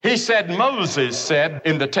He said, Moses said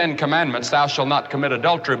in the Ten Commandments, thou shalt not commit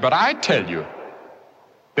adultery. But I tell you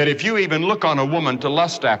that if you even look on a woman to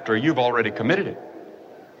lust after her, you've already committed it.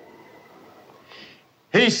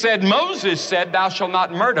 He said, Moses said, thou shalt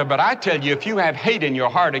not murder. But I tell you, if you have hate in your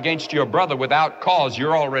heart against your brother without cause,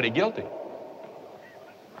 you're already guilty.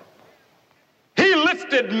 He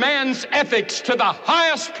lifted man's ethics to the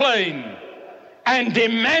highest plane and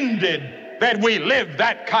demanded that we live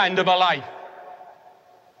that kind of a life.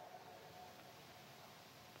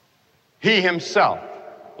 He himself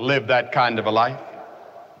lived that kind of a life.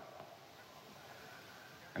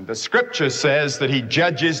 And the scripture says that he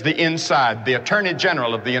judges the inside. The Attorney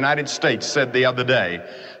General of the United States said the other day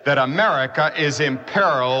that America is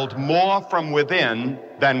imperiled more from within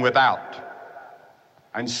than without.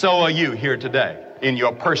 And so are you here today in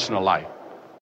your personal life.